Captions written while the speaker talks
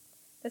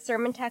The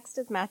sermon text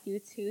is Matthew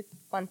 2,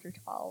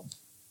 1-12.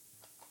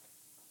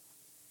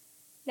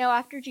 Now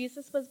after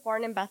Jesus was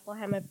born in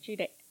Bethlehem of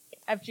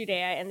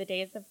Judea in the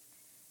days of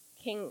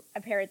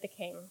Herod the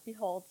king,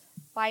 behold,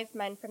 wise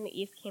men from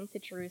the east came to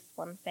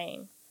Jerusalem,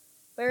 saying,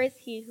 Where is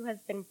he who has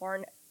been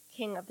born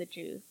King of the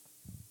Jews?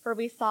 For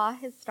we saw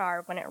his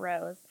star when it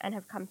rose, and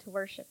have come to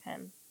worship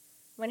him.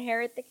 When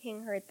Herod the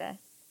king heard this,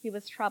 he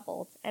was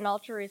troubled, and all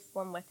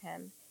Jerusalem with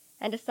him.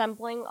 And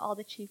assembling all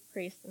the chief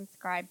priests and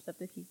scribes of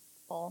the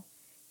people,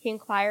 he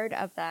inquired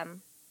of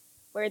them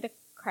where the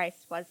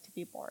Christ was to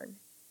be born.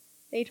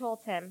 They told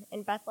him,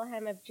 In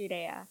Bethlehem of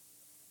Judea,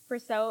 for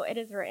so it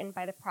is written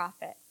by the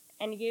prophet,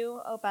 And you,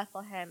 O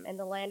Bethlehem, in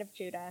the land of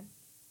Judah,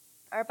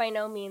 are by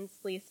no means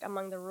least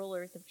among the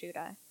rulers of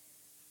Judah.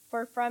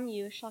 For from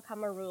you shall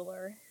come a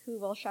ruler who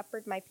will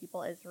shepherd my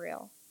people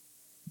Israel.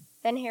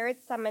 Then Herod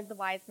summoned the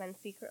wise men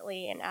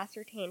secretly and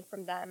ascertained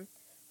from them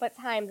what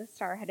time the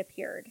star had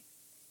appeared.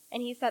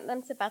 And he sent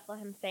them to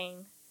Bethlehem,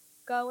 saying,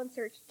 Go and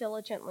search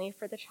diligently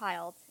for the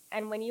child,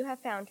 and when you have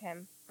found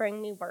him,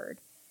 bring me word,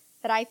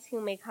 that I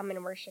too may come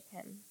and worship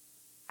him.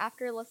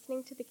 After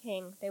listening to the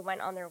king, they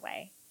went on their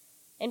way.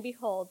 And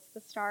behold,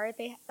 the star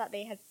that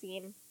they had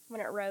seen when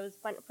it rose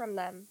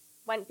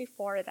went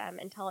before them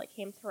until it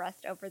came to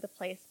rest over the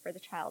place where the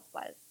child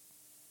was.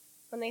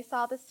 When they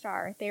saw the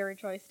star, they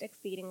rejoiced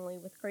exceedingly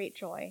with great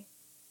joy.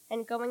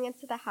 And going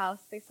into the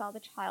house, they saw the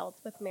child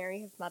with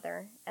Mary his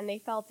mother, and they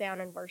fell down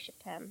and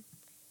worshipped him.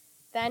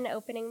 Then,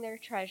 opening their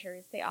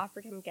treasures, they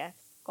offered him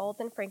gifts, gold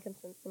and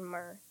frankincense and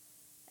myrrh.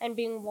 And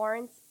being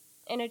warned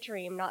in a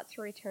dream not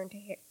to return to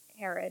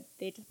Herod,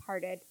 they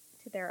departed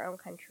to their own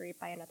country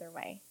by another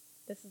way.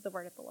 This is the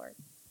word of the Lord.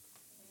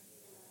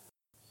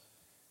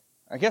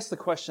 I guess the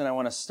question I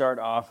want to start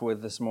off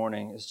with this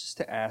morning is just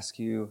to ask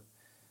you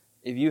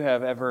if you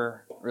have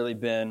ever really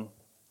been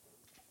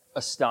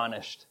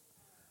astonished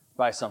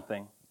by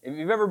something. If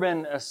you've ever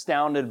been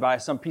astounded by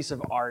some piece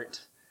of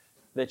art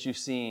that you've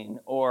seen,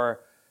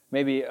 or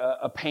maybe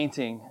a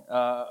painting,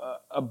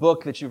 a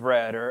book that you've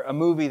read, or a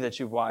movie that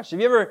you've watched. Have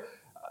you ever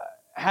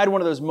had one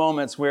of those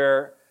moments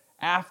where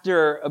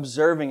after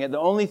observing it, the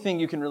only thing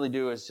you can really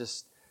do is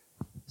just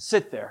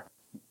sit there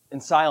in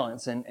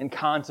silence and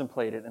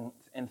contemplate it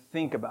and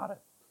think about it?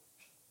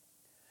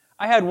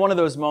 I had one of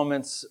those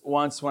moments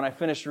once when I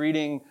finished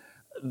reading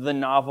the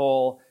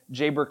novel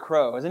Jayber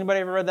Crow. Has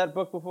anybody ever read that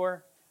book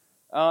before?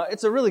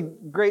 It's a really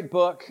great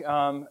book,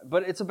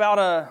 but it's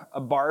about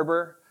a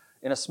barber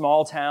in a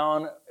small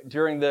town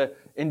during the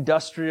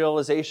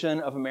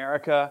industrialization of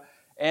America.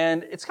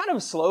 And it's kind of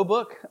a slow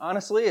book,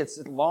 honestly. It's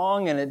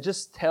long, and it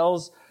just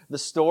tells the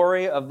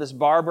story of this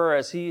barber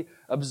as he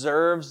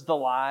observes the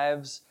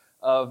lives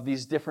of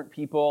these different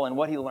people and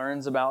what he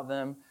learns about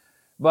them.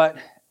 But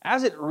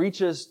as it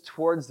reaches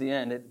towards the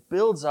end, it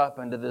builds up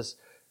into this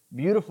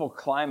beautiful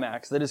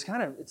climax that is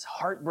it's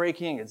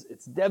heartbreaking,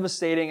 it's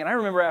devastating. And I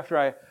remember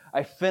after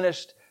I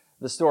finished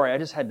the story, I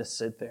just had to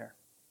sit there.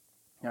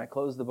 And I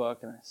closed the book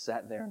and I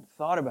sat there and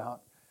thought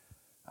about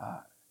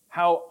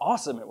how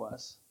awesome it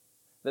was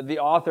that the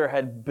author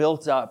had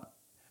built up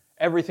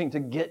everything to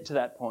get to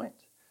that point,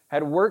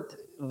 had worked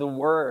the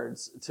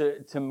words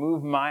to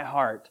move my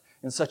heart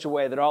in such a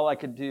way that all I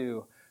could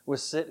do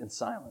was sit in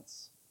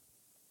silence.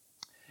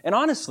 And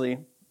honestly,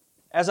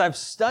 as I've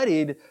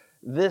studied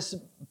this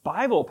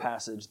Bible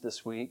passage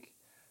this week,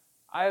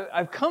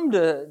 I've come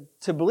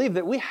to believe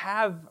that we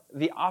have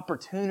the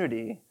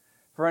opportunity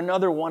for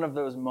another one of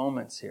those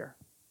moments here.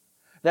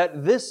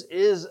 That this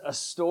is a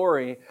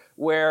story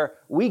where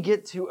we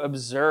get to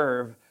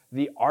observe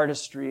the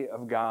artistry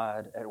of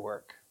God at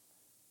work.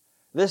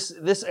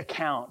 This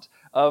account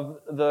of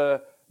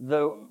the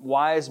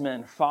wise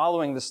men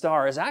following the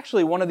star is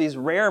actually one of these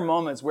rare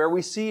moments where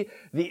we see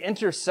the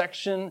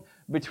intersection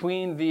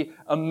between the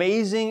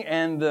amazing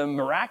and the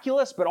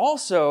miraculous, but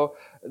also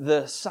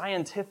the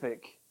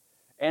scientific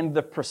and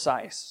the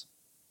precise.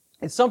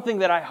 It's something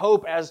that I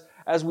hope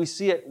as we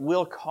see it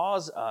will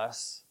cause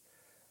us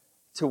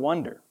to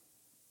wonder.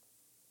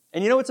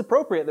 And it's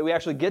appropriate that we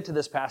actually get to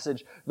this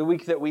passage the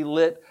week that we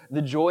lit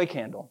the joy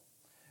candle.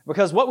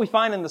 Because what we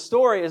find in the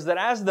story is that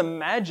as the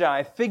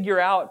Magi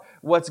figure out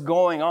what's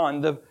going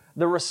on,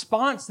 the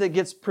response that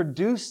gets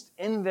produced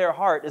in their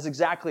heart is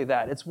exactly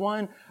that. It's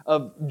one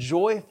of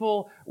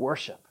joyful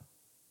worship.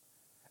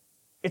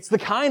 It's the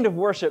kind of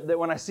worship that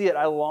when I see it,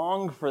 I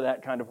long for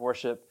that kind of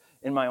worship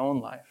in my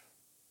own life.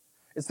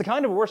 It's the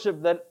kind of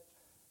worship that,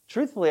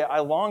 truthfully,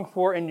 I long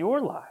for in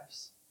your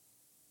lives.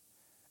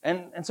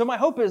 And so my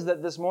hope is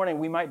that this morning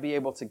we might be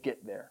able to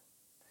get there.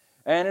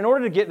 And in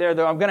order to get there,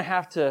 though, I'm going to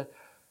have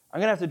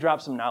to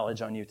drop some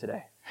knowledge on you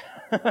today.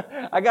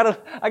 I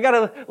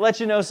gotta let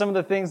you know some of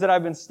the things that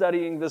I've been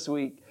studying this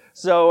week.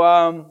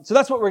 So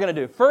that's what we're going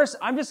to do. First,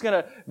 I'm just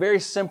going to very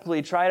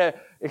simply try to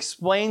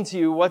explain to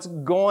you what's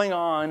going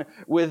on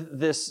with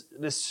this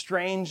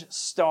strange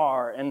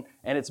star and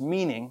its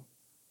meaning.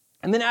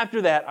 And then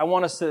after that, I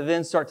want us to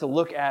then start to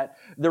look at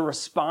the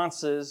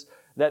responses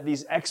that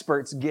these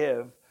experts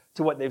give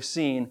to what they've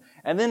seen.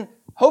 And then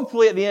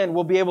hopefully at the end,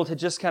 we'll be able to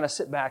just kind of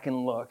sit back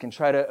and look and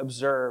try to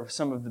observe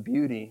some of the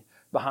beauty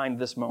behind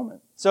this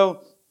moment.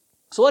 So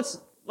let's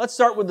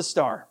start with the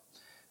star.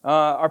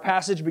 Our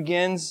passage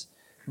begins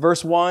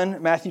verse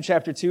 1, Matthew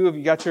chapter 2. If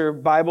you got your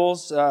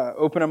Bibles,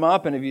 open them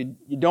up. And if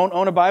you don't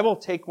own a Bible,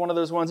 take one of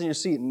those ones in your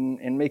seat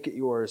and make it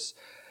yours.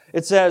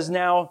 It says,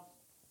 "Now,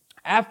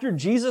 after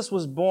Jesus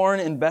was born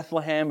in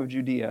Bethlehem of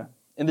Judea,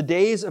 in the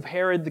days of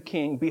Herod the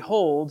king,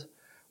 behold,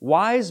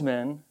 wise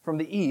men from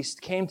the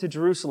east came to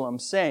Jerusalem,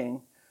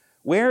 saying,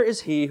 'Where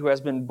is he who has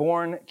been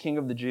born King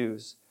of the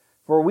Jews?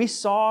 For we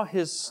saw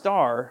his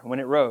star when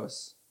it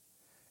rose,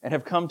 and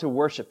have come to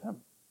worship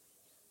him.'"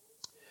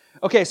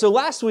 Okay, so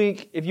last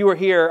week, if you were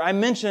here, I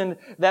mentioned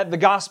that the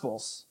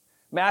Gospels,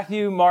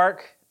 Matthew,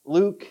 Mark,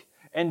 Luke,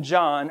 and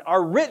John,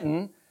 are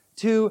written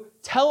to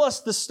tell us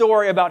the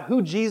story about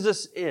who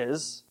Jesus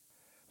is,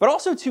 but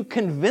also to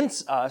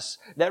convince us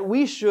that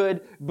we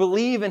should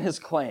believe in his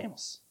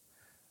claims.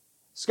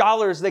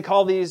 Scholars, they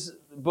call these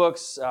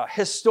books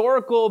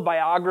historical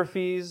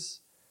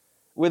biographies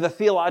with a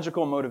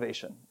theological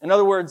motivation. In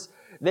other words,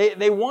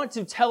 they want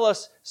to tell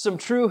us some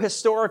true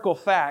historical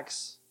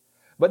facts,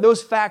 but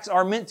those facts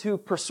are meant to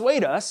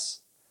persuade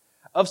us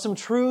of some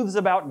truths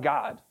about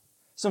God,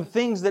 some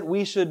things that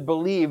we should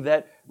believe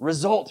that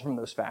result from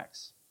those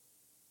facts.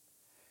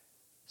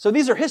 So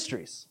these are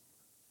histories.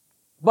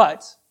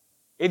 But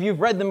if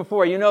you've read them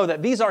before, you know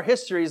that these are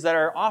histories that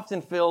are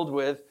often filled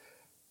with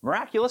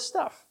miraculous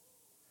stuff.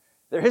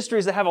 They're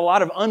histories that have a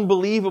lot of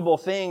unbelievable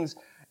things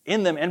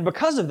in them. And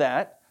because of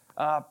that,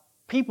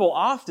 people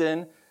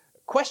often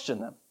question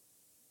them.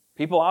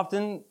 People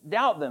often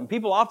doubt them.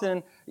 People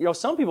often,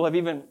 some people have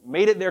even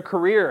made it their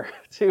career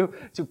to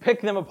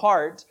pick them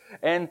apart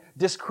and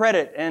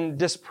discredit and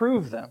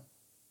disprove them.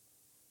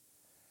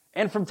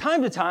 And from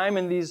time to time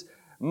in these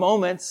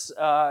moments,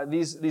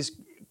 these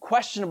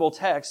questionable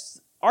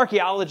texts,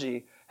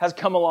 archaeology has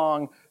come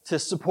along to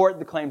support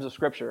the claims of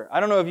Scripture. I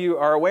don't know if you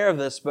are aware of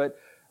this, but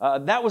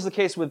that was the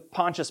case with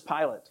Pontius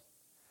Pilate.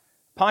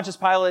 Pontius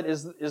Pilate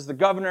is the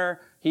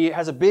governor. He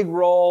has a big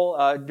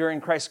role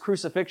during Christ's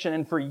crucifixion,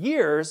 and for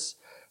years,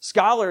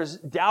 scholars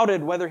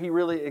doubted whether he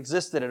really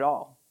existed at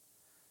all.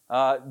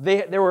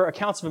 There were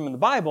accounts of him in the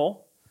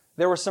Bible.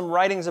 There were some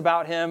writings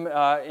about him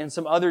in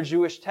some other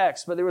Jewish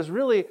texts, but there was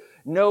really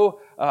no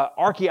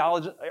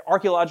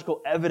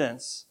archaeological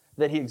evidence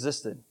that he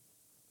existed.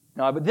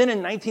 But then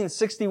in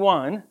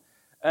 1961,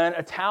 an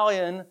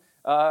Italian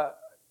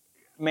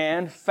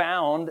man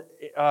found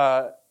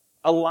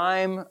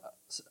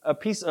a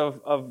piece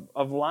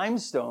of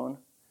limestone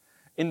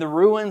in the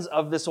ruins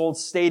of this old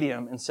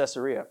stadium in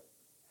Caesarea.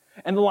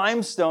 And the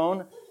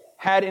limestone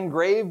had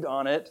engraved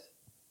on it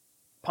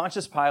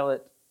Pontius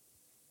Pilate,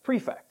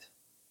 prefect.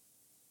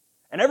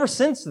 And ever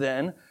since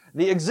then,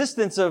 the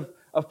existence of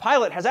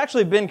Pilate has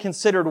actually been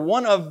considered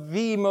one of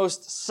the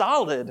most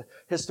solid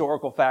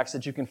historical facts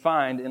that you can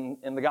find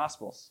in the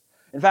Gospels.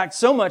 In fact,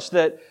 so much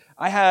that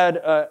I had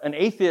an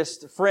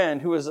atheist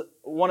friend who was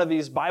one of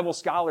these Bible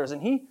scholars,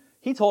 and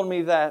he told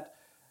me that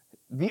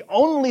the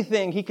only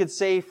thing he could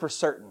say for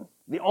certain,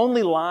 the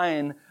only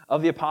line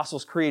of the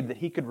Apostles' Creed that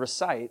he could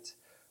recite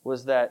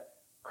was that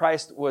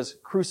Christ was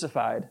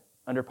crucified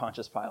under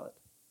Pontius Pilate.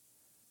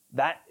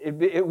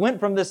 It went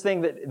from this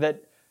thing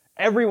that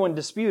everyone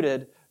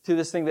disputed to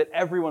this thing that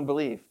everyone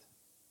believed.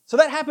 So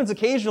that happens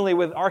occasionally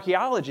with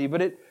archaeology,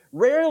 but it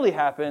rarely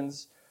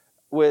happens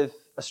with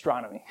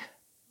astronomy.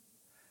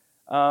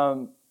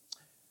 But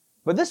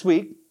this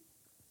week,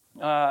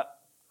 I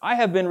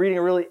have been reading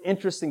a really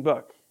interesting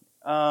book.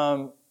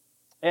 And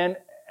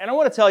I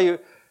want to tell you,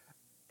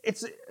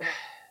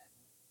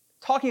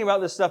 talking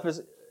about this stuff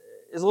is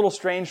a little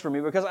strange for me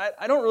because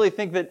I don't really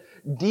think that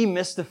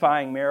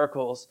demystifying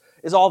miracles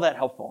is all that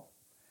helpful.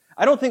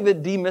 I don't think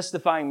that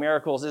demystifying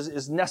miracles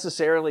is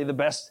necessarily the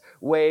best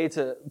way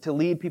to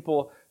lead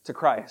people to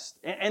Christ.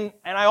 And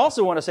I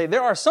also want to say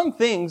there are some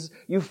things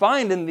you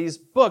find in these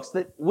books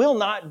that will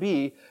not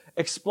be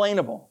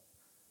explainable.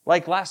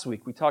 Like last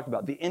week we talked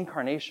about the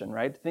incarnation,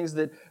 right? Things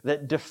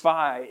that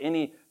defy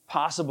any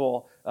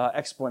possible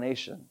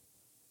explanation.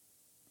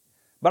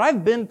 But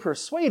I've been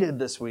persuaded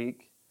this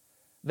week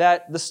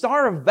that the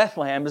Star of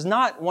Bethlehem is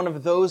not one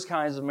of those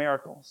kinds of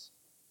miracles.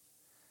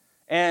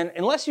 And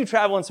unless you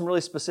travel in some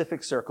really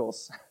specific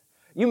circles,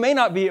 you may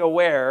not be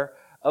aware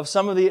of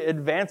some of the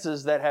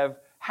advances that have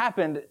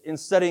happened in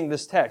studying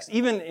this text,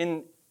 even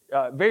in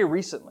very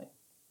recently.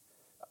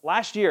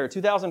 Last year,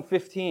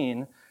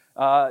 2015,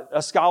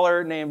 a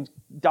scholar named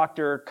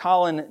Dr.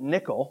 Colin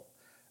Nichol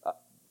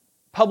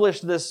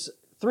published this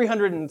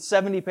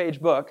 370-page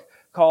book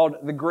called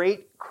The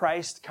Great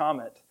Christ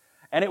Comet.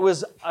 And it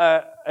was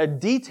a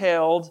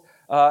detailed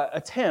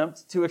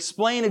attempt to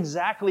explain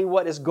exactly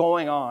what is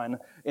going on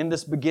in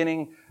this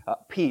beginning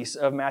piece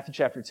of Matthew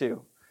chapter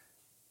 2.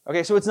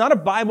 Okay, so it's not a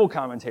Bible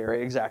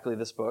commentary, exactly,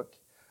 this book,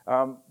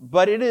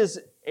 but it is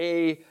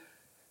a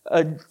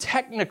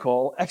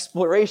technical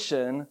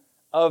exploration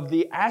of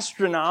the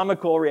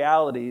astronomical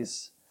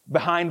realities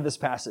behind this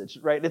passage,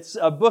 right? It's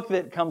a book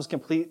that comes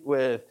complete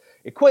with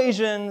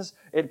equations,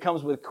 it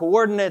comes with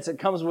coordinates, it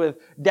comes with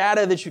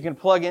data that you can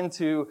plug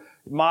into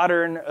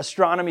modern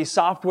astronomy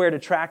software to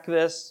track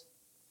this.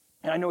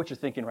 And I know what you're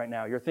thinking right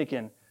now. You're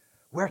thinking,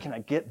 where can I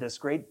get this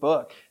great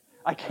book?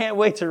 I can't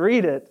wait to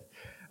read it.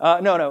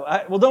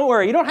 Well, don't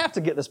worry. You don't have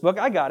to get this book.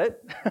 I got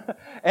it.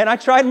 And I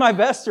tried my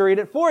best to read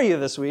it for you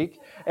this week.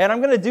 And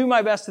I'm going to do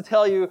my best to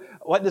tell you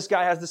what this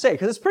guy has to say,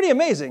 because it's pretty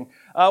amazing.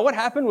 What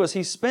happened was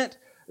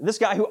this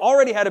guy who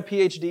already had a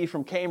PhD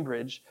from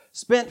Cambridge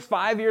spent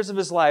 5 years of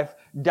his life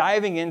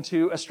diving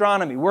into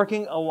astronomy,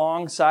 working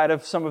alongside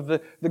of some of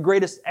the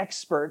greatest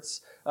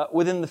experts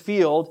within the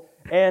field,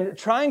 and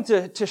trying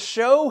to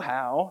show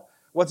how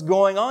what's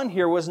going on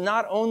here was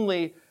not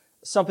only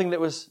something that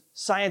was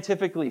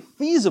scientifically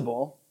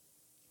feasible,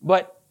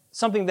 but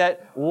something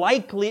that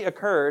likely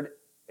occurred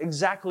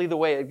exactly the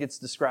way it gets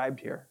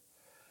described here.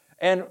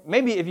 And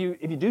maybe if you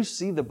do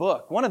see the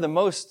book, one of the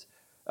most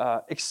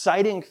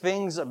exciting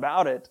things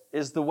about it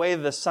is the way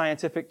the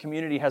scientific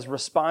community has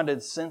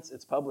responded since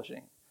its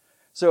publishing.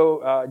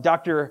 So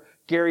Dr.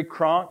 Gary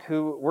Cronk,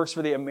 who works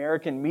for the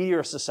American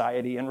Meteor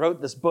Society and wrote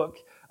this book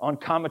on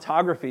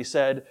cometography,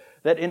 said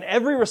that in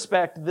every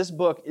respect, this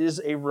book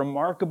is a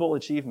remarkable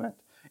achievement.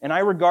 And I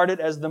regard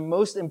it as the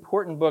most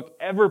important book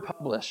ever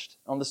published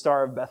on the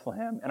Star of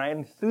Bethlehem, and I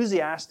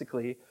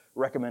enthusiastically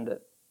recommend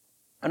it.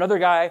 Another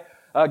guy,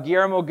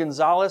 Guillermo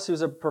Gonzalez,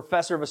 who's a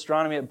professor of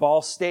astronomy at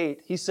Ball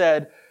State,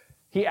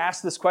 he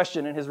asked this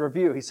question in his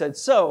review. He said,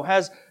 so,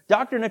 has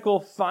Dr. Nickel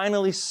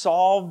finally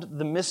solved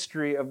the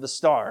mystery of the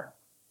star?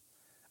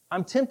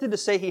 I'm tempted to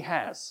say he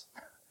has.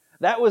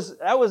 That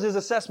was his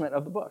assessment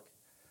of the book.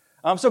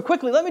 So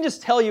quickly, let me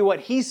just tell you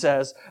what he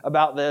says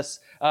about this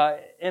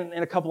in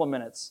a couple of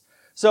minutes.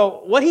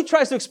 So what he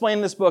tries to explain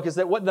in this book is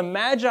that what the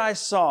Magi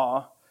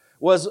saw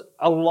was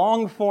a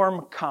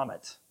long-form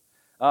comet,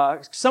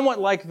 somewhat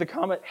like the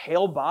comet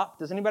Hale-Bopp.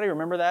 Does anybody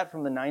remember that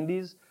from the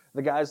 90s?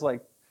 The guys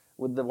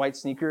with the white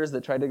sneakers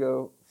that tried to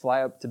go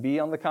fly up to be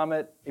on the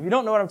comet. If you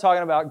don't know what I'm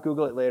talking about,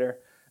 Google it later.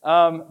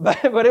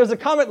 But it was a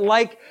comet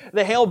like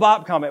the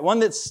Hale-Bopp comet, one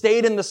that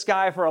stayed in the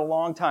sky for a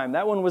long time.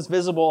 That one was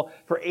visible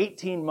for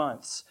 18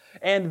 months.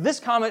 And this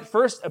comet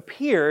first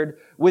appeared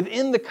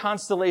within the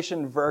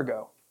constellation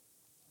Virgo.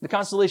 The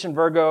constellation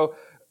Virgo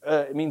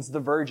means the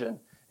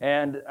Virgin.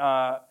 And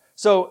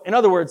so, in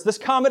other words, this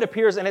comet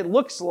appears and it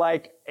looks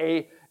like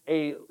a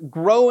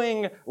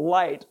growing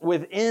light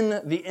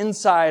within the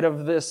inside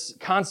of this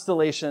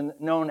constellation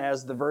known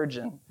as the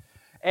Virgin.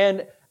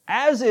 And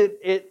as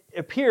it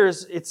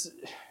appears, it's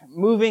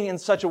moving in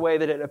such a way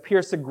that it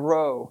appears to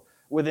grow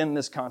within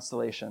this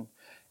constellation.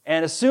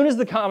 And as soon as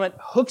the comet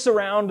hooks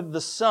around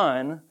the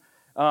sun,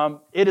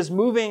 it is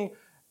moving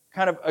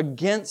kind of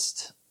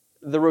against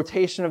the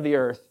rotation of the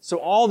earth. So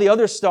all the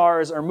other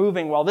stars are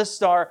moving while this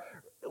star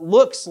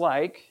looks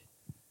like,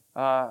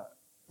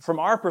 from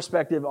our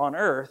perspective on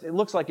earth, it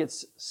looks like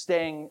it's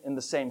staying in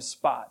the same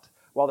spot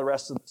while the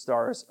rest of the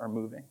stars are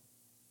moving.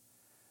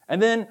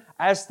 And then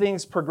as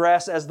things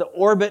progress, as the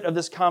orbit of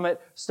this comet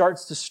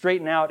starts to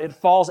straighten out, it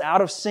falls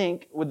out of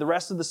sync with the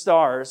rest of the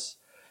stars.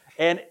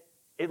 And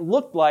it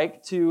looked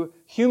like to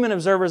human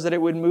observers that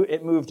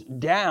it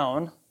moved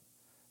down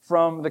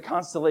from the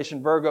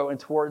constellation Virgo and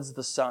towards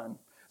the sun.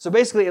 So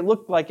basically, it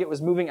looked like it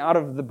was moving out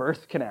of the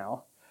birth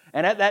canal.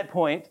 And at that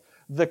point,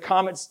 the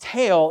comet's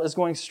tail is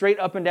going straight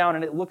up and down,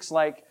 and it looks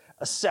like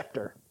a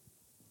scepter.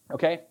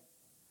 Okay?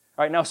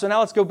 All right, now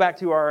let's go back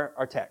to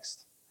our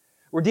text.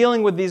 We're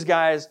dealing with these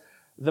guys,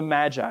 the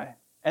Magi.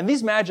 And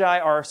these Magi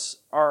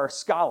are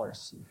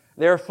scholars.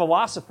 They're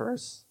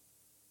philosophers.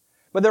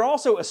 But they're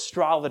also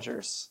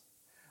astrologers.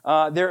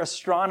 They're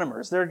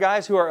astronomers. They're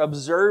guys who are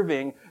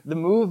observing the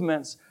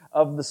movements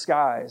of the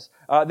skies.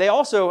 They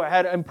also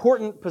had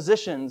important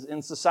positions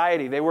in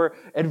society. They were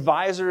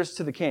advisors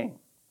to the king.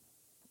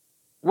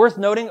 Worth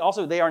noting,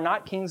 also, they are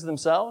not kings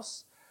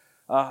themselves.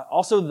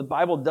 Also, the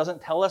Bible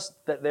doesn't tell us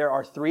that there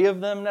are 3 of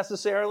them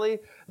necessarily.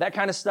 That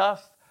kind of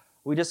stuff,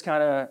 we just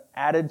kind of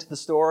added to the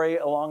story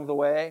along the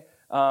way.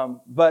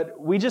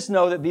 But we just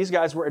know that these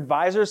guys were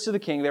advisors to the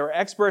king. They were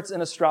experts in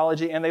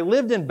astrology, and they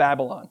lived in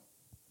Babylon.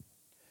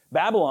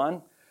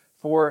 Babylon,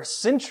 for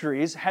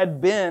centuries,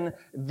 had been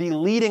the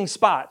leading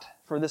spot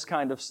for this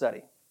kind of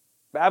study.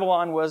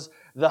 Babylon was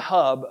the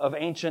hub of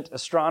ancient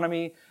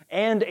astronomy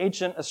and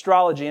ancient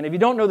astrology. And if you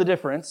don't know the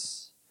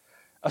difference,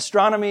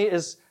 astronomy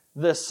is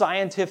the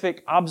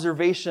scientific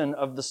observation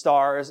of the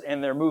stars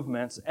and their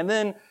movements. And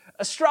then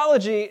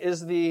astrology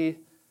is the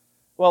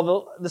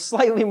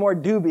slightly more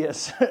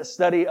dubious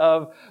study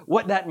of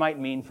what that might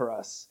mean for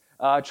us,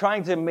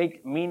 trying to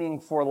make meaning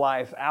for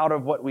life out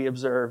of what we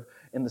observe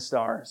in the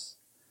stars.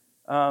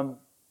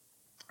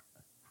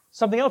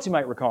 Something else you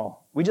might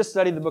recall. We just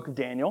studied the book of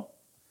Daniel.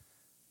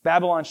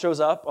 Babylon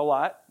shows up a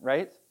lot,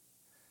 right?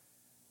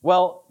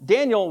 Well,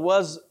 Daniel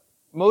was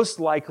most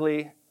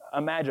likely a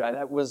Magi.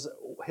 That was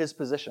his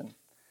position.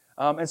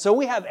 And so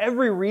we have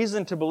every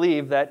reason to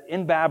believe that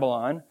in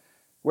Babylon,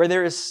 where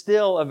there is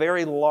still a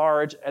very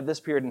large, at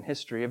this period in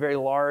history, a very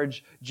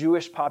large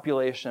Jewish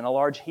population, a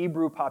large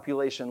Hebrew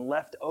population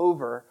left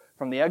over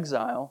from the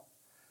exile,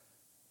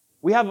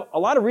 we have a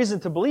lot of reason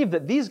to believe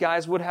that these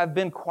guys would have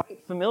been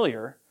quite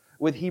familiar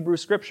with Hebrew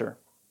Scripture.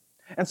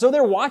 And so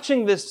they're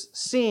watching this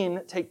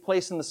scene take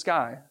place in the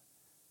sky.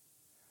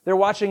 They're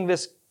watching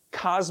this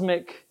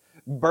cosmic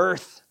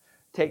birth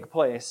take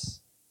place.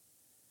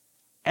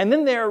 And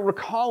then they're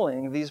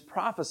recalling these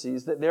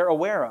prophecies that they're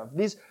aware of.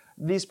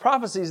 These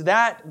prophecies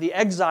that the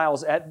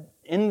exiles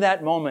in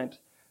that moment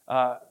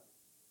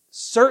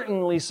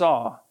certainly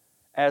saw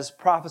as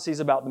prophecies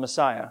about the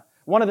Messiah.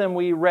 One of them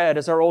we read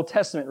as our Old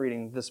Testament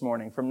reading this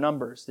morning from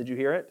Numbers. Did you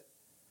hear it?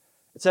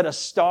 It said, "A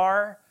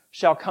star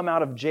shall come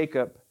out of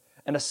Jacob,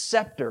 and a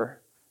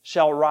scepter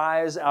shall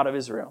rise out of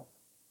Israel."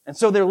 And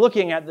so they're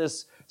looking at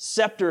this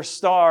scepter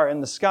star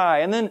in the sky.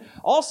 And then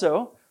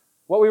also,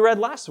 what we read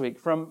last week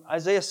from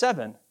Isaiah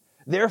 7.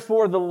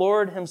 "Therefore the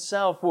Lord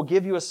himself will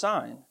give you a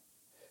sign.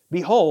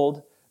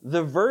 Behold,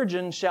 the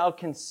virgin shall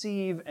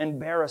conceive and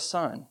bear a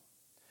son,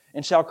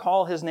 and shall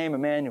call his name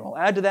Emmanuel."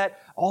 Add to that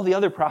all the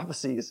other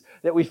prophecies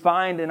that we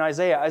find in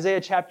Isaiah.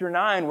 Isaiah chapter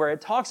 9, where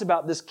it talks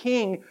about this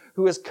king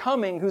who is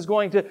coming, who's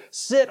going to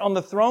sit on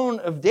the throne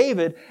of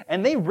David.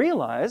 And they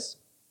realize,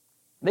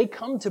 they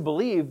come to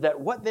believe that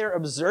what they're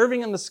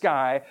observing in the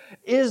sky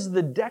is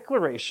the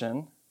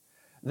declaration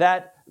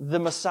that the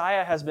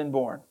Messiah has been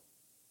born,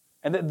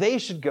 and that they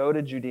should go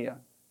to Judea.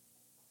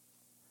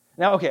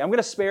 Now, okay, I'm going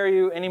to spare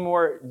you any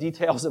more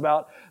details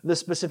about the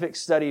specific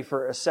study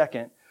for a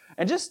second.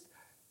 And just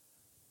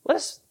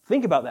let's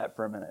think about that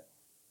for a minute.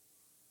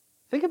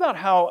 Think about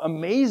how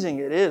amazing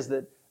it is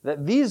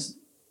that these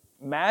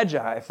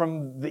Magi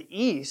from the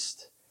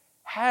East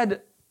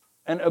had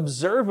an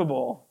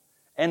observable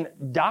and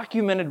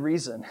documented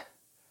reason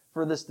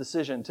for this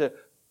decision to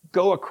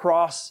go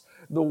across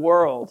the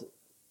world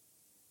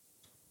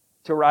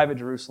to arrive at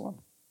Jerusalem.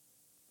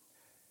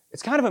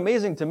 It's kind of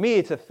amazing to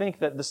me to think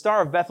that the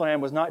Star of Bethlehem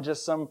was not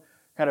just some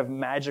kind of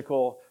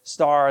magical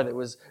star that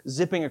was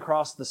zipping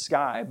across the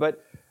sky,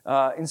 but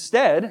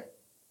instead,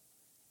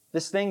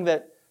 this thing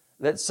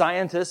that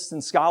scientists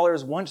and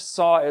scholars once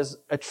saw as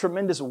a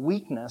tremendous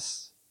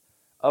weakness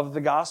of the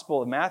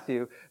Gospel of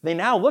Matthew, they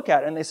now look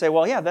at it and they say,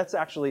 well, yeah, that's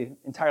actually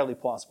entirely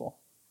plausible.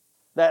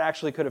 That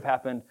actually could have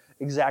happened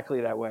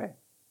exactly that way.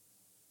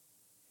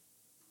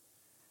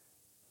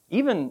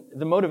 Even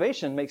the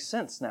motivation makes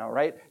sense now,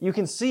 right? You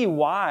can see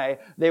why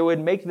they would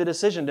make the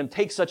decision to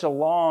take such a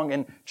long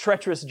and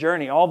treacherous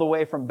journey all the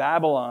way from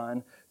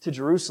Babylon to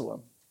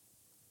Jerusalem.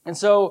 And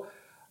so,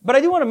 but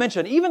I do want to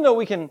mention, even though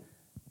we can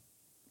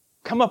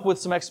come up with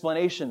some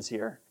explanations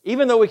here,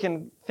 even though we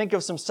can think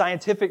of some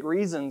scientific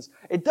reasons,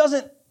 it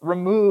doesn't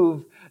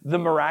remove the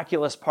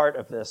miraculous part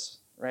of this,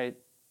 right?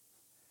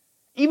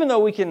 Even though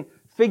we can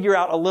figure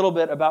out a little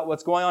bit about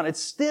what's going on, it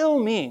still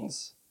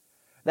means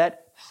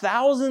that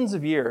thousands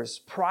of years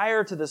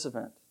prior to this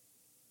event,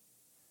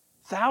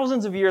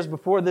 thousands of years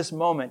before this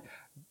moment,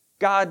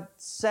 God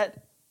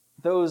set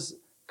those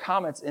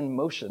comets in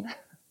motion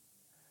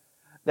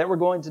that were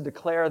going to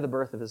declare the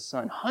birth of his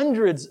son.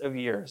 Hundreds of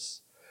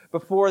years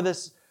before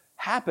this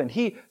happened,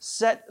 he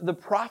set the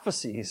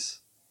prophecies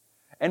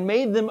and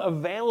made them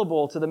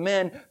available to the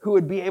men who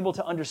would be able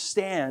to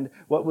understand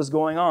what was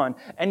going on.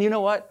 And you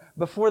know what?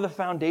 Before the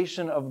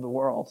foundation of the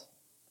world,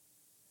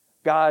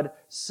 God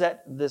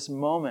set this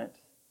moment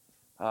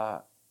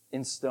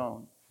in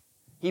stone.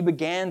 He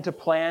began to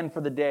plan for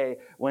the day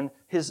when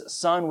his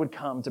son would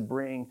come to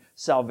bring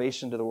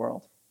salvation to the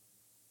world.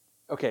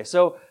 Okay,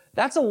 so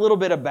that's a little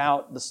bit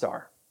about the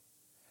star.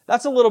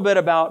 That's a little bit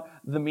about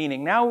the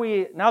meaning. Now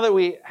that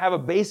we have a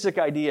basic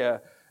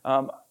idea,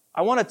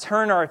 I want to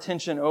turn our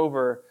attention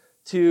over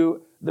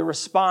to the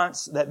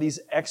response that these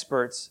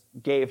experts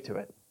gave to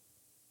it.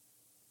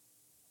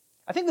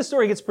 I think the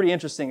story gets pretty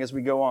interesting as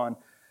we go on.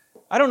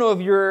 I don't know if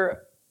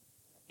you're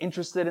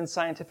interested in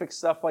scientific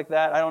stuff like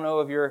that. I don't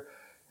know if you're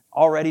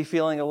already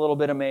feeling a little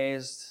bit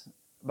amazed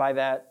by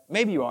that.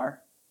 Maybe you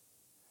are,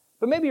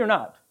 but maybe you're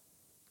not.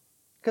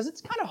 Because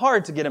it's kind of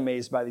hard to get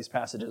amazed by these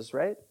passages,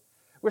 right?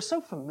 We're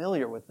so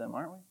familiar with them,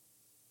 aren't we?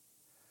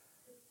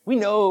 We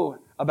know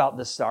about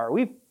this star.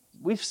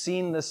 We've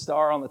seen this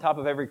star on the top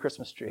of every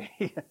Christmas tree.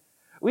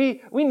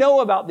 We know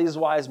about these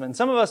wise men.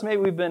 Some of us,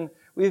 maybe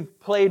we've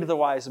played the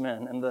wise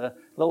men in the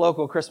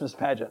local Christmas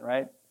pageant,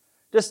 right?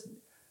 Just,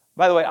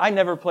 by the way, I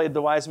never played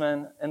the wise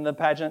men in the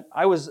pageant.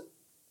 I was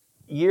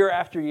year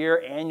after year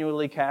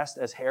annually cast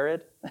as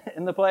Herod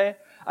in the play.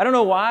 I don't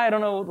know why. I don't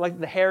know, like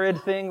the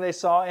Herod thing they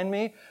saw in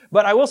me.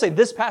 But I will say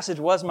this passage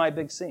was my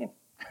big scene.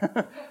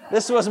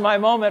 This was my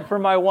moment for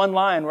my one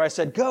line where I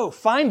said, "Go,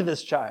 find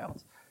this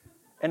child,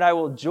 and I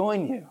will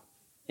join you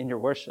in your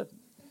worship."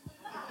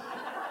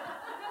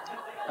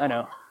 I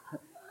know.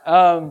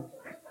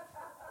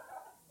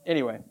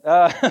 Anyway,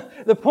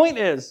 the point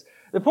is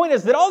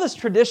that all this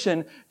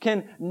tradition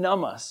can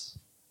numb us.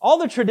 All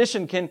the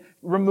tradition can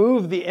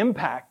remove the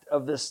impact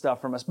of this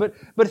stuff from us. But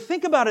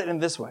think about it in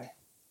this way.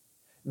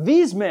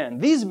 These men,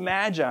 these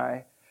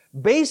Magi,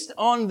 based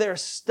on their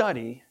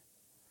study,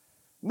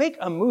 make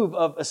a move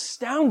of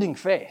astounding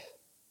faith.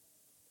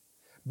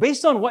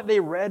 based on what they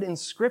read in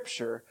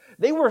Scripture,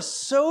 they were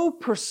so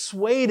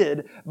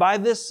persuaded by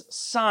this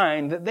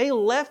sign that they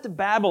left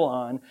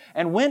Babylon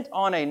and went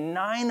on a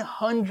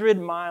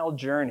 900-mile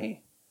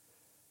journey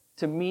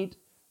to meet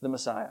the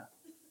Messiah.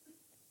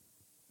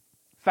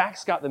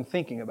 Facts got them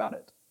thinking about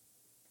it.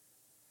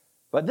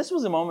 But this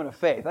was a moment of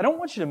faith. I don't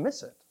want you to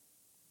miss it.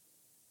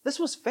 This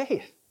was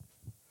faith.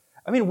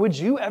 I mean, would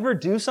you ever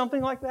do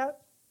something like that?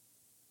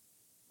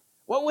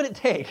 What would it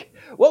take?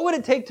 What would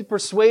it take to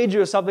persuade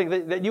you of something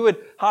that you would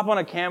hop on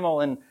a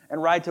camel and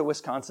ride to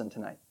Wisconsin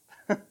tonight?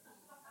 I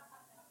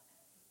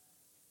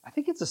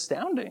think it's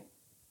astounding.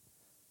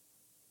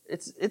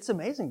 It's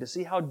amazing to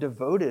see how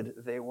devoted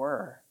they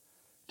were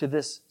to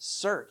this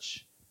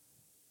search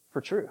for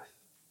truth.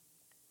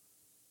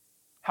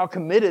 How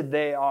committed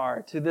they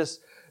are to this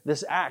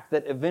act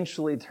that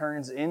eventually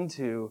turns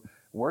into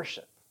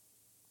worship.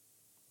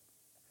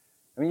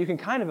 I mean, you can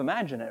kind of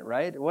imagine it,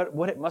 right?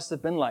 What it must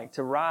have been like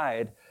to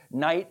ride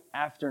night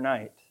after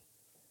night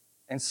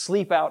and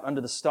sleep out under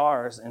the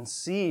stars and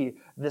see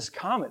this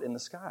comet in the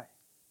sky,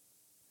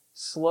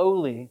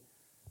 slowly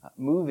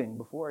moving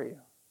before you.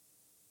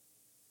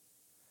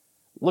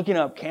 Looking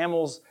up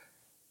camels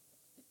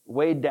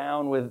weighed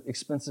down with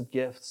expensive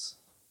gifts.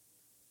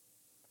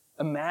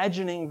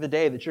 Imagining the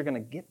day that you're going to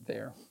get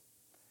there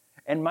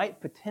and might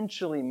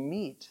potentially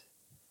meet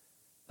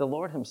the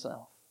Lord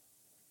Himself.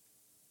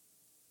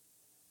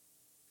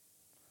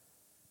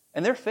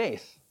 And their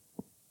faith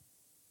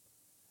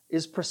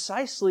is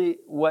precisely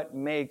what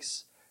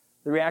makes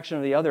the reaction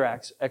of the other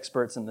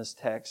experts in this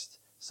text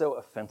so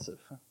offensive.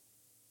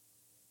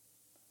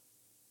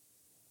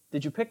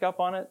 Did you pick up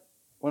on it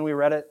when we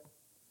read it?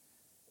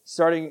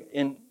 Starting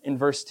in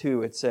verse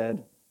 2, it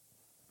said,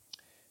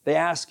 they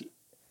ask,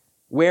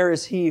 "Where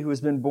is he who has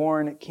been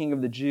born King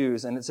of the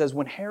Jews?" And it says,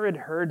 when Herod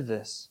heard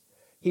this,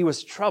 he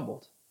was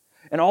troubled,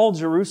 and all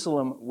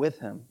Jerusalem with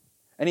him.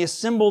 And he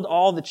assembled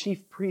all the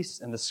chief priests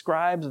and the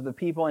scribes of the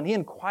people, and he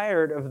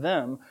inquired of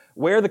them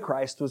where the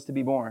Christ was to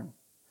be born.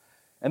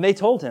 And they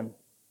told him,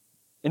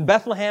 "In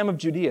Bethlehem of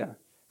Judea,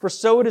 for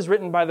so it is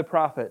written by the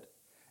prophet,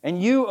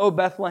 and you, O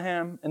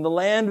Bethlehem, in the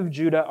land of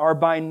Judah, are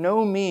by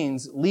no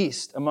means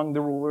least among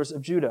the rulers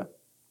of Judah.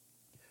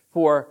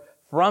 For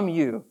from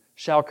you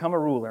shall come a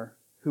ruler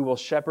who will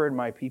shepherd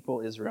my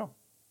people Israel."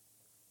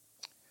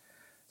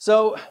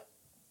 So,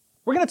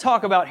 we're going to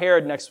talk about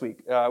Herod next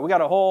week. We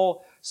got a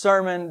whole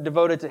sermon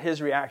devoted to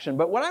his reaction.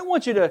 But what I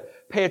want you to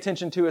pay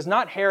attention to is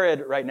not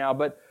Herod right now,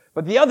 but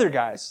the other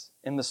guys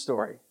in the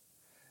story.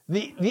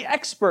 The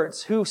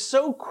experts who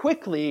so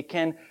quickly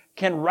can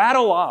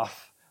rattle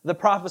off the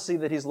prophecy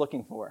that he's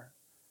looking for.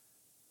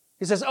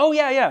 He says, "Oh,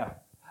 yeah,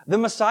 the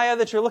Messiah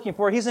that you're looking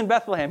for, he's in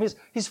Bethlehem.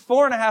 He's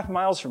 4.5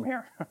 miles from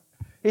here.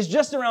 He's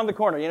just around the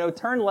corner.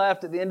 Turn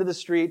left at the end of the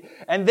street,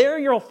 and there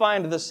you'll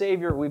find the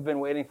Savior we've been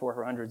waiting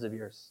for hundreds of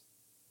years."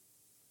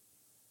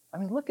 I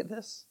mean, look at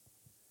this.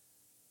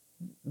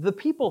 The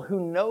people who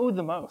know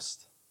the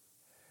most,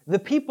 the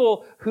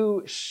people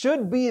who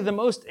should be the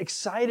most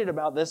excited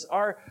about this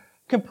are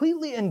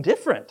completely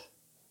indifferent.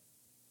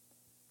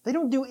 They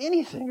don't do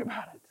anything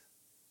about it.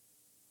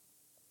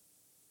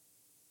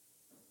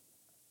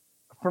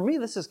 For me,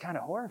 this is kind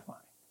of horrifying.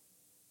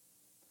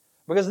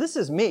 Because this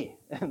is me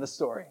in the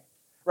story.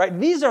 Right?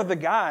 These are the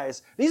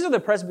guys, these are the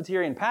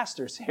Presbyterian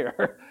pastors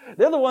here.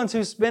 They're the ones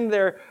who spend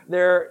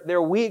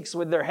their weeks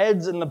with their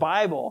heads in the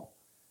Bible.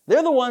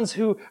 They're the ones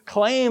who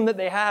claim that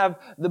they have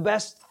the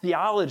best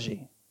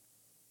theology.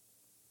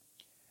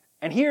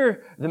 And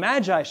here the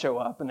Magi show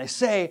up and they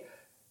say,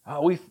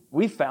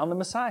 we've found the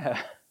Messiah.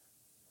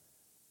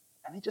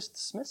 And they just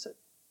dismiss it.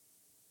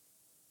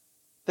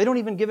 They don't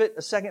even give it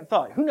a second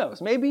thought. Who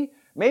knows? Maybe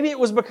it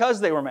was because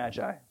they were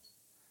Magi.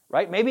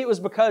 Right? Maybe it was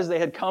because they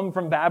had come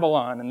from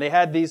Babylon and they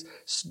had these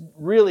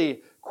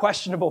really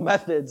questionable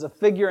methods of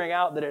figuring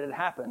out that it had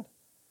happened.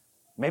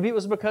 Maybe it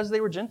was because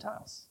they were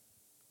Gentiles.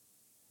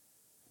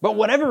 But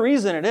whatever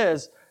reason it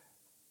is,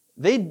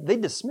 they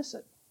dismiss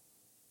it.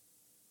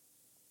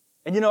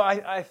 And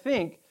I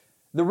think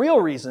the real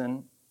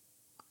reason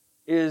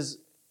is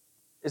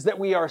that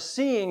we are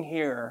seeing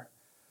here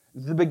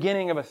the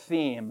beginning of a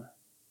theme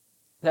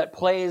that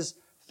plays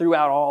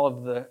throughout all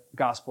of the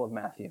Gospel of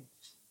Matthew.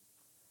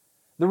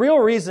 The real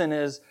reason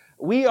is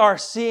we are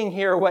seeing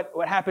here what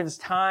happens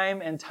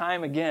time and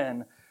time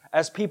again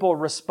as people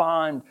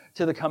respond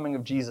to the coming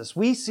of Jesus.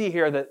 We see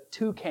here that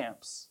two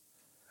camps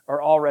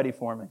are already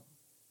forming.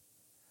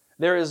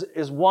 There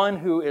is one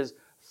who is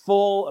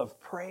full of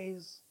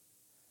praise,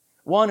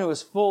 one who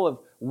is full of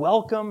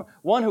welcome,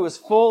 one who is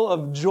full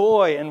of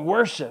joy and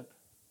worship.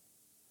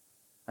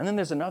 And then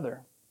there's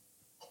another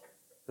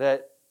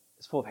that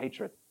is full of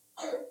hatred.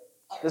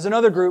 There's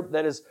another group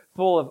that is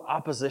full of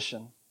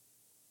opposition.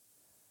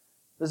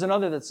 There's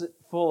another that's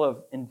full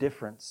of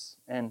indifference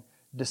and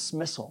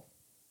dismissal.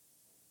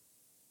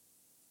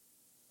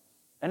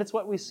 And it's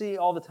what we see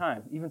all the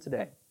time, even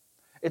today.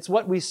 It's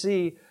what we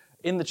see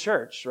in the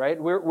church,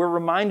 right? We're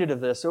reminded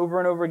of this over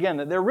and over again,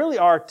 that there really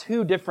are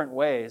two different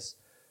ways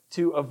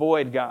to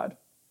avoid God.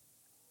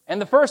 And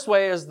the first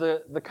way is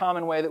the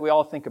common way that we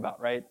all think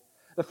about, right?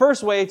 The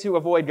first way to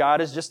avoid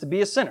God is just to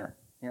be a sinner,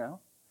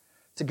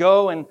 to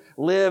go and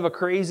live a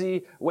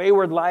crazy,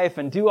 wayward life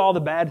and do all the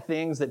bad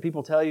things that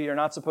people tell you you're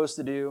not supposed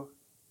to do.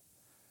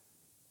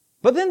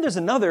 But then there's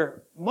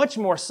another, much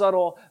more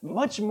subtle,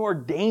 much more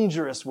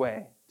dangerous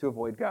way to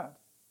avoid God.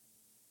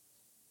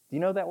 Do you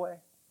know that way?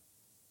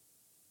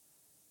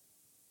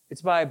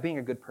 It's by being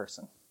a good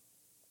person.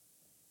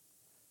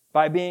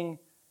 By being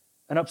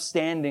an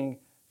upstanding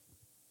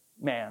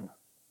man,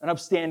 an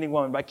upstanding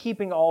woman, by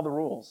keeping all the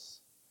rules.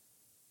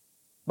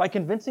 By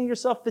convincing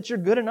yourself that you're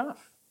good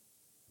enough.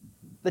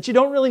 That you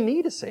don't really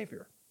need a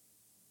Savior.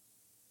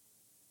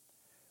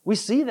 We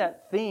see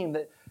that theme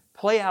that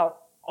play out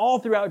all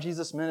throughout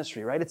Jesus'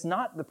 ministry, right? It's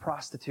not the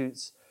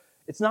prostitutes.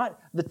 It's not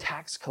the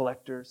tax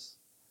collectors.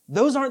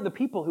 Those aren't the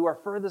people who are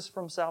furthest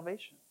from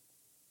salvation.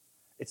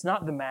 It's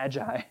not the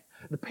Magi,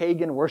 the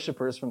pagan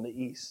worshipers from the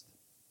East.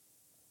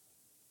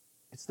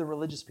 It's the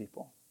religious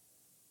people.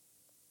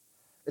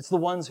 It's the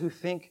ones who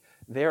think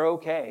they're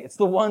okay. It's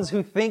the ones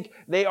who think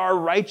they are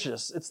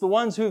righteous. It's the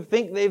ones who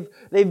think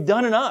they've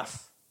done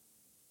enough.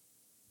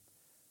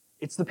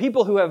 It's the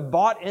people who have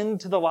bought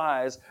into the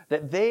lies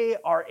that they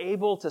are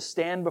able to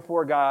stand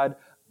before God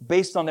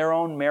based on their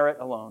own merit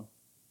alone.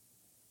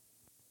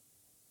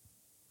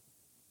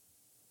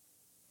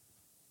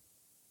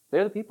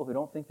 They're the people who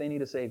don't think they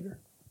need a Savior.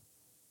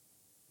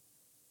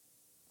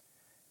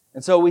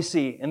 And so we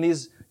see in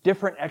these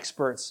different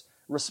experts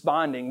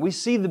responding, we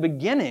see the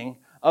beginning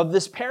of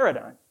this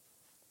paradigm.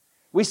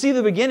 We see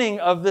the beginning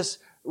of this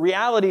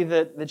reality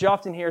that you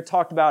often hear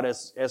talked about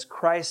as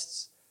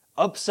Christ's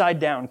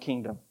upside-down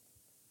kingdom.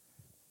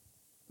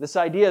 This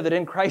idea that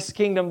in Christ's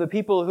kingdom, the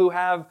people who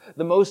have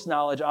the most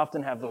knowledge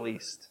often have the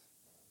least.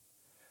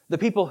 The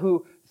people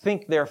who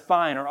think they're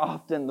fine are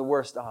often the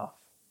worst off.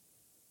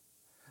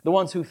 The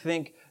ones who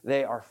think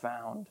they are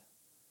found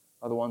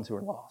are the ones who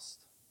are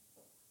lost.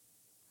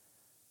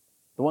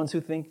 The ones who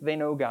think they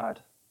know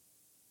God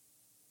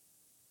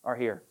are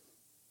here,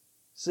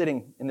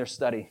 sitting in their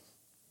study,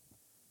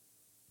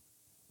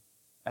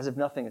 as if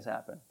nothing has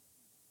happened.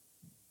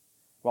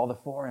 While the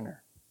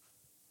foreigner,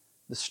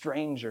 the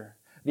stranger,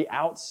 the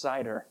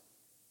outsider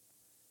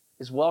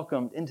is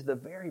welcomed into the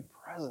very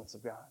presence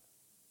of God.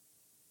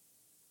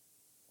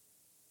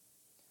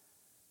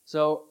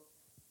 So,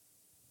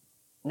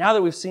 now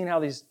that we've seen how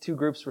these two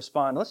groups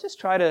respond, let's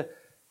just try to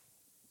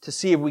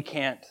see if we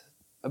can't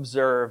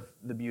observe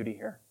the beauty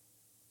here.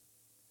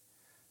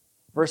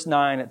 Verse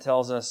 9, it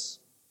tells us,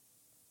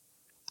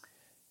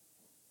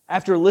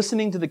 after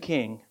listening to the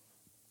king,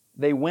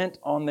 they went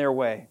on their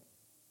way.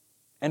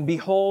 And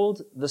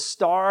behold, the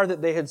star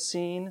that they had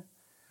seen,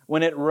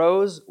 when it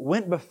rose,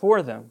 went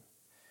before them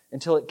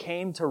until it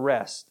came to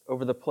rest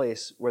over the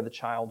place where the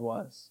child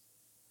was.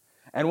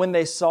 And when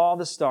they saw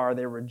the star,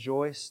 they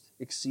rejoiced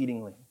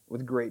exceedingly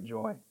with great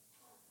joy.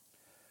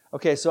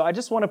 Okay, so I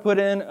just want to put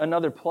in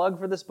another plug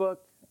for this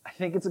book. I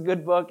think it's a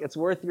good book. It's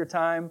worth your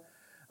time.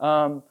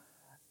 And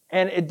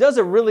it does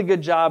a really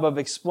good job of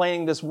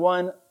explaining this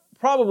one,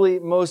 probably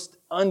most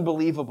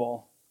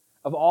unbelievable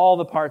of all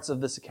the parts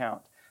of this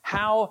account.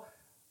 How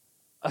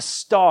a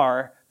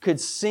star could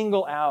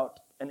single out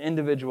an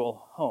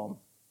individual home.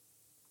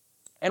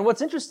 And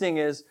what's interesting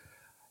is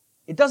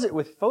it does it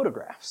with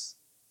photographs,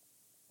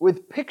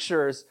 with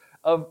pictures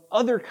of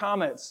other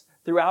comets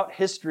throughout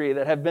history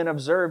that have been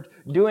observed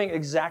doing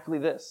exactly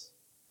this.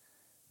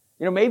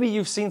 Maybe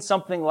you've seen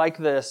something like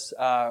this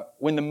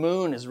when the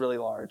moon is really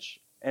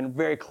large and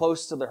very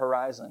close to the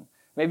horizon.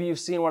 Maybe you've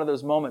seen one of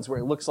those moments where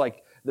it looks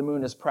like the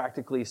moon is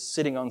practically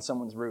sitting on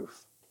someone's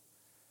roof.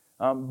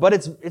 But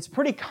it's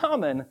pretty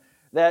common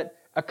that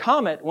a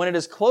comet, when it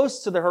is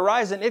close to the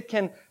horizon, it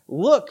can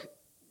look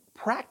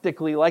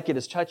practically like it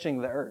is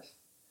touching the earth.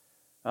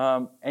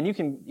 And you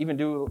can even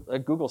do a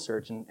Google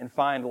search and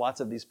find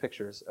lots of these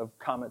pictures of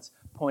comets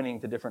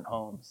pointing to different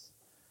homes.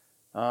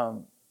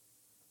 But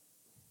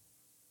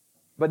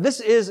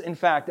this is, in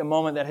fact, a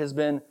moment that has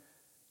been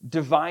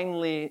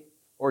divinely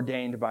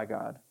ordained by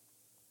God.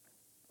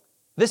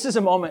 This is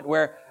a moment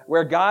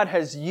where God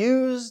has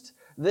used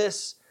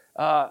this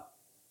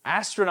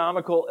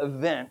astronomical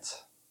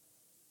event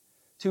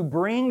to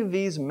bring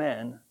these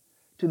men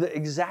to the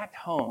exact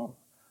home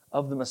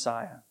of the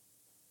Messiah.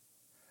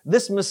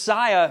 This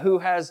Messiah who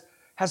has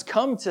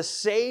come to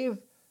save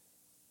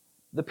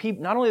the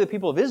people, not only the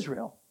people of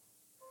Israel,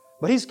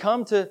 but he's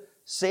come to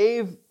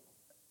save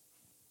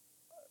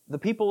the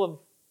people of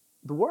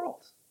the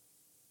world.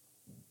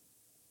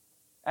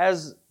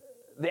 As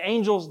the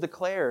angels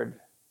declared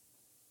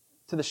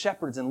to the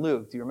shepherds in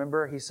Luke, do you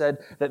remember? He said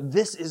that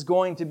this is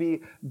going to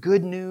be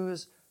good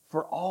news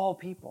for all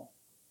people.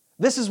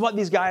 This is what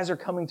these guys are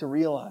coming to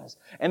realize.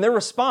 And their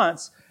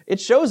response,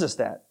 it shows us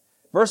that.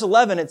 Verse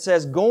 11, it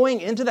says,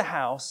 going into the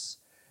house,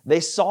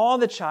 they saw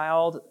the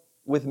child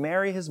with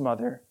Mary, his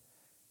mother,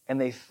 and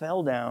they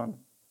fell down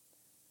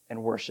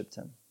and worshiped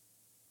him.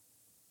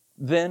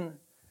 Then,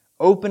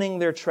 opening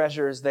their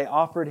treasures, they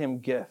offered him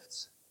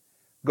gifts,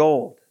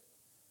 gold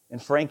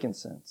and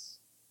frankincense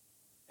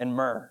and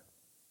myrrh.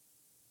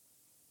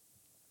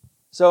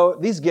 So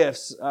these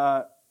gifts,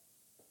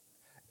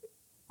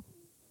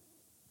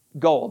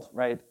 gold,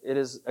 right? It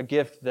is a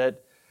gift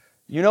that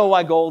you know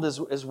why gold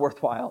is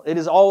worthwhile. It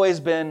has always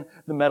been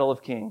the metal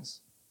of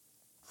kings.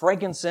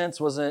 Frankincense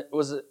was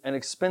an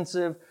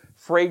expensive,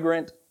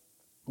 fragrant,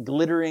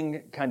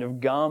 glittering kind of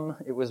gum.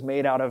 It was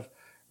made out of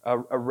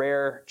a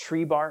rare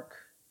tree bark.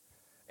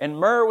 And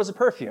myrrh was a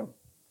perfume.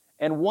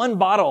 And one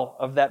bottle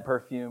of that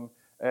perfume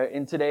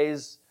in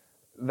today's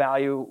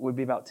value would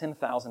be about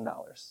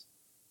 $10,000.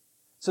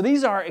 So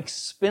these are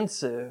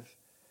expensive,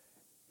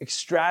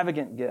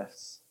 extravagant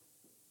gifts.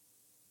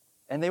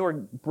 And they were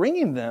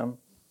bringing them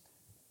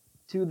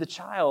to the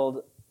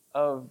child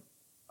of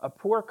a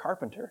poor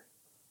carpenter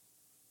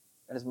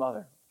and his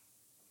mother.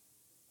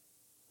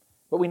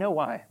 But we know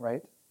why,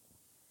 right?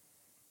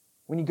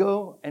 When you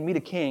go and meet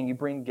a king, you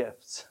bring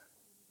gifts.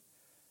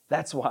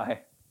 That's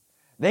why.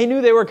 They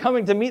knew they were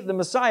coming to meet the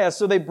Messiah,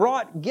 so they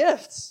brought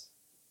gifts.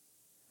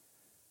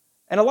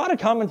 And a lot of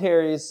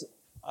commentaries,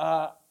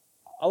 a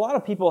lot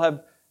of people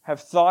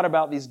have thought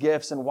about these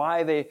gifts and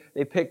why they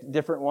picked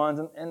different ones.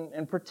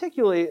 And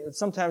particularly,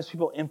 sometimes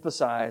people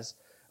emphasize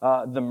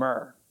the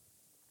myrrh.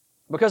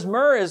 Because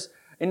myrrh is,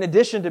 in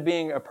addition to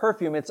being a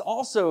perfume, it's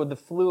also the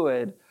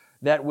fluid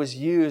that was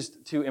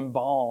used to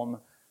embalm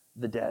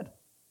the dead.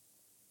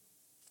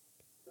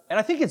 And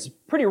I think it's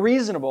pretty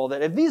reasonable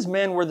that if these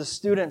men were the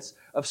students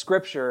of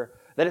Scripture,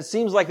 that it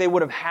seems like they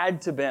would have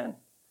had to been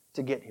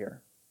to get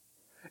here.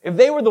 If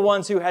they were the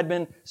ones who had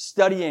been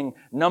studying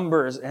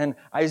Numbers and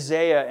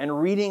Isaiah and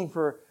reading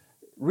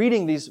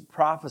these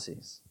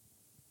prophecies,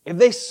 if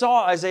they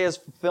saw Isaiah's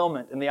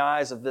fulfillment in the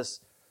eyes of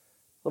this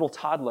little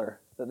toddler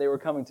that they were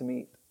coming to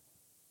meet,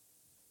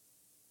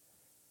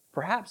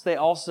 perhaps they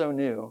also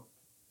knew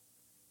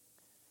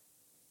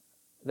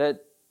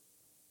that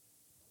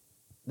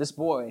this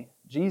boy,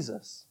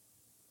 Jesus,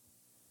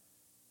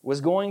 was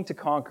going to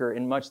conquer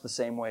in much the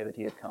same way that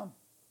he had come.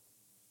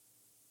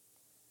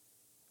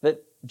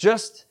 That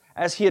just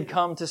as he had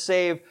come to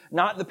save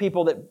not the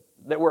people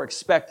that were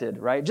expected,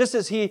 right? Just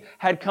as he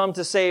had come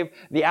to save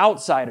the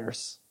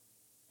outsiders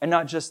and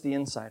not just the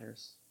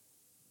insiders.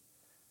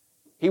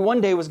 He one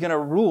day was going to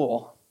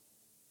rule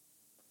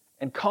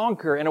and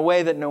conquer in a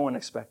way that no one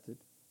expected.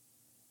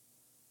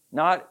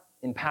 Not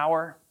in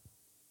power,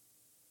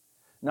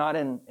 not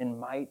in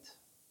might,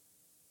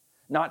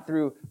 not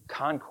through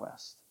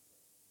conquest.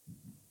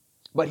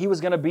 But he was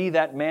going to be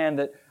that man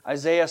that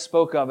Isaiah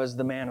spoke of as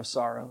the man of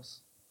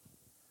sorrows,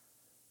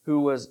 who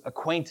was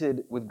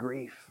acquainted with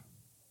grief,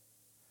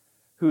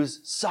 whose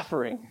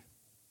suffering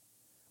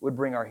would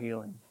bring our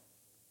healing,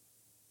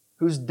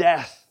 whose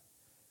death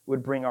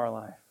would bring our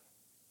life.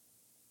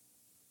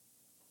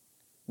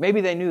 Maybe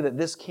they knew that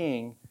this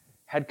king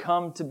had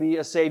come to be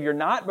a savior,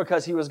 not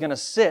because he was going to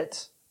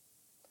sit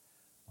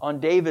on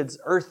David's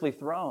earthly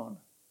throne,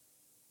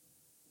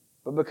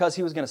 but because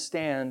he was going to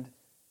stand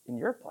in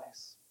your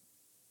place.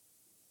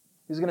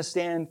 He was going to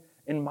stand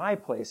in my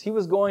place. He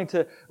was going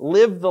to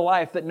live the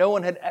life that no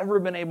one had ever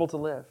been able to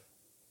live.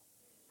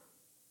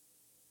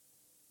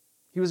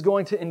 He was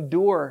going to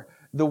endure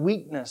the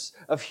weakness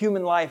of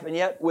human life, and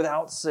yet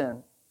without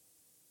sin.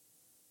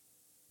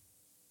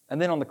 And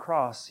then on the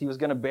cross, he was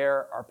going to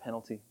bear our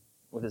penalty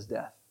with his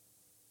death.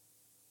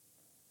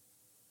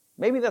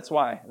 Maybe that's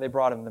why they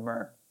brought him the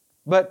myrrh.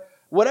 But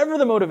whatever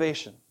the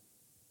motivation,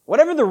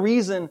 whatever the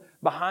reason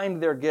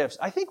behind their gifts,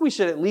 I think we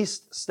should at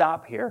least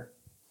stop here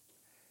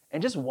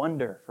and just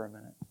wonder for a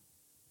minute.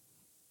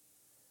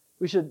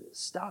 We should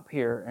stop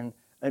here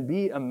and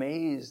be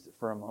amazed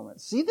for a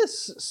moment. See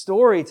this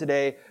story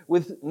today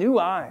with new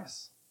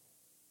eyes.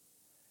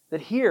 That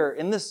here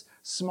in this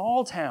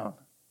small town,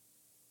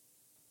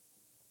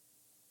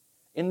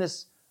 in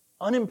this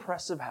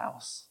unimpressive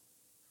house,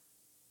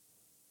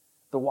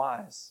 the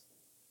wise,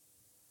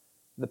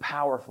 the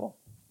powerful,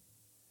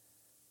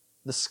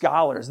 the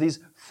scholars, these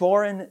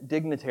foreign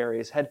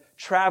dignitaries had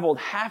traveled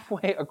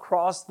halfway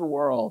across the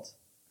world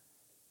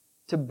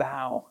to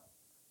bow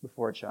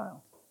before a child,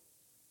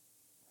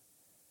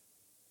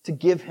 to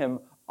give him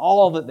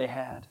all that they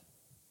had,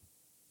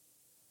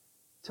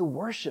 to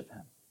worship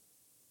him,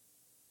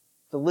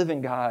 the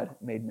living God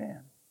made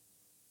man.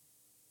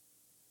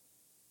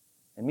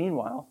 And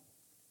meanwhile,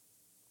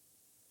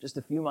 just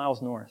a few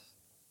miles north,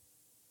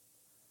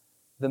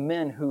 the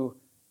men who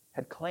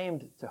had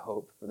claimed to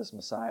hope for this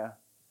Messiah,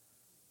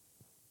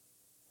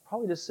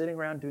 probably just sitting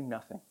around doing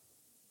nothing,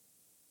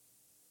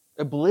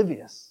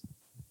 oblivious.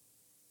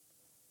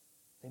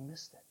 They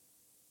missed it.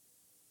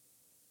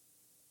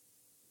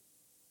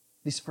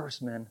 These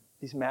first men,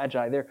 these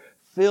Magi, they're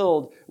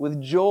filled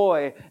with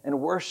joy and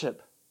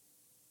worship.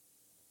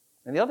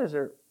 And the others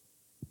are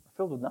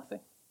filled with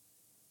nothing.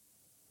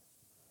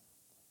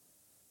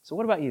 So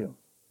what about you?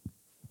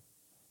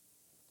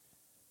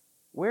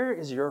 Where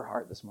is your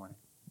heart this morning?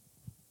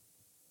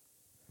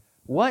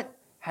 What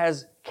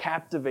has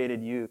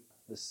captivated you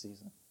this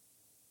season?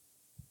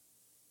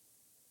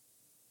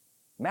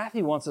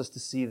 Matthew wants us to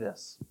see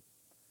this.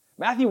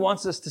 Matthew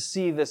wants us to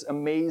see this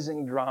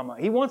amazing drama.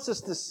 He wants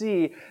us to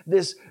see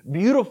this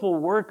beautiful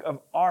work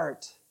of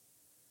art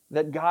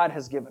that God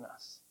has given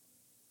us.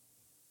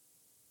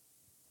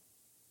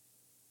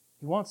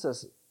 He wants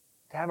us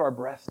to have our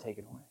breath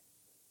taken away.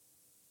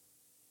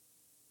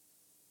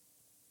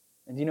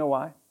 And do you know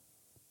why?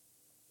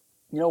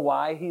 You know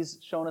why He's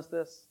shown us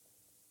this?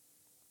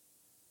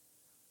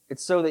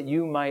 It's so that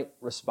you might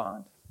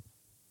respond.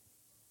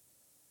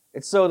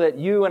 It's so that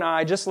you and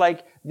I, just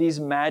like these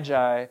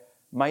Magi,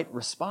 might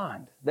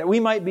respond. That we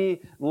might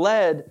be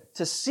led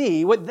to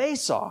see what they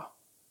saw.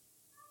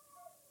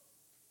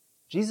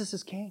 Jesus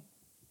is King.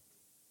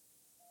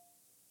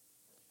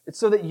 It's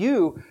so that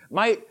you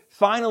might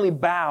finally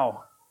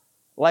bow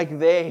like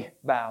they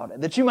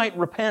bowed. That you might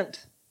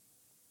repent.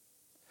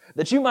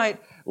 That you might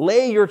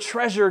lay your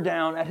treasure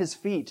down at His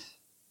feet.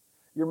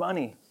 Your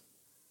money,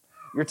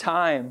 your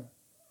time,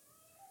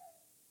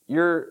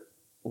 your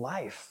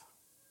life.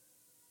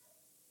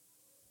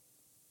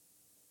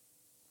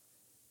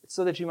 It's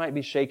so that you might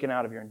be shaken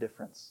out of your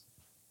indifference.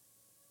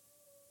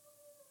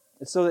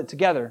 It's so that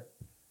together,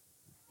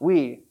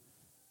 we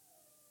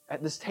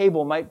at this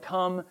table might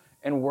come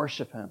and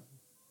worship Him,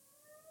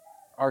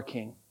 our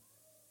King,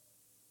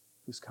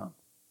 who's come.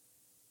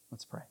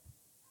 Let's pray.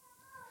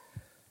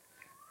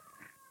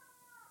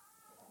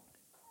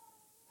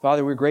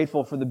 Father, we're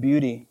grateful for the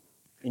beauty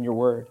in your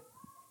word.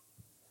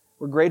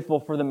 We're grateful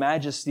for the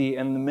majesty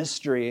and the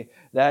mystery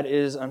that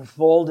is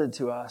unfolded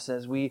to us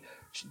as we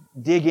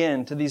dig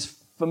into these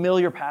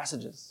familiar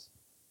passages.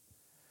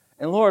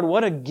 And Lord,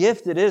 what a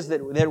gift it is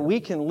that we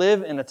can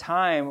live in a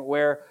time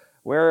where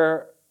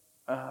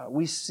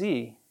we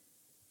see,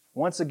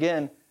 once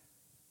again,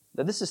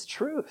 that this is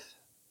truth,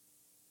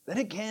 that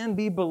it can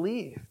be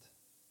believed.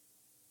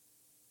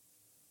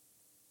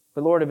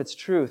 But Lord, if it's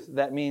truth,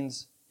 that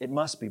means it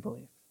must be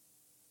believed.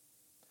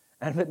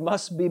 And if it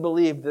must be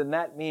believed, then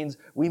that means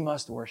we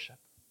must worship.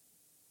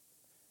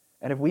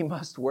 And if we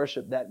must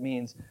worship, that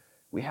means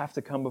we have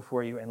to come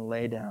before you and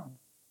lay down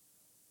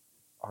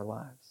our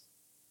lives.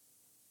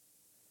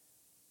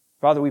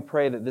 Father, we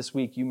pray that this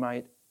week you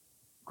might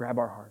grab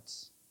our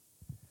hearts,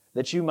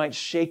 that you might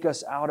shake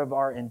us out of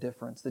our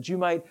indifference, that you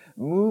might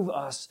move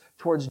us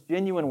towards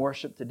genuine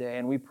worship today.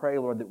 And we pray,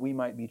 Lord, that we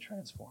might be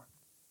transformed.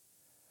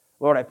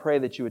 Lord, I pray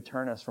that you would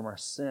turn us from our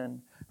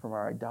sin, from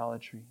our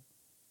idolatry,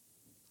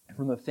 and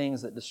from the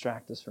things that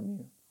distract us from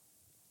you.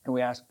 And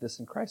we ask this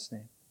in Christ's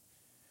name.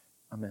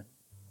 Amen.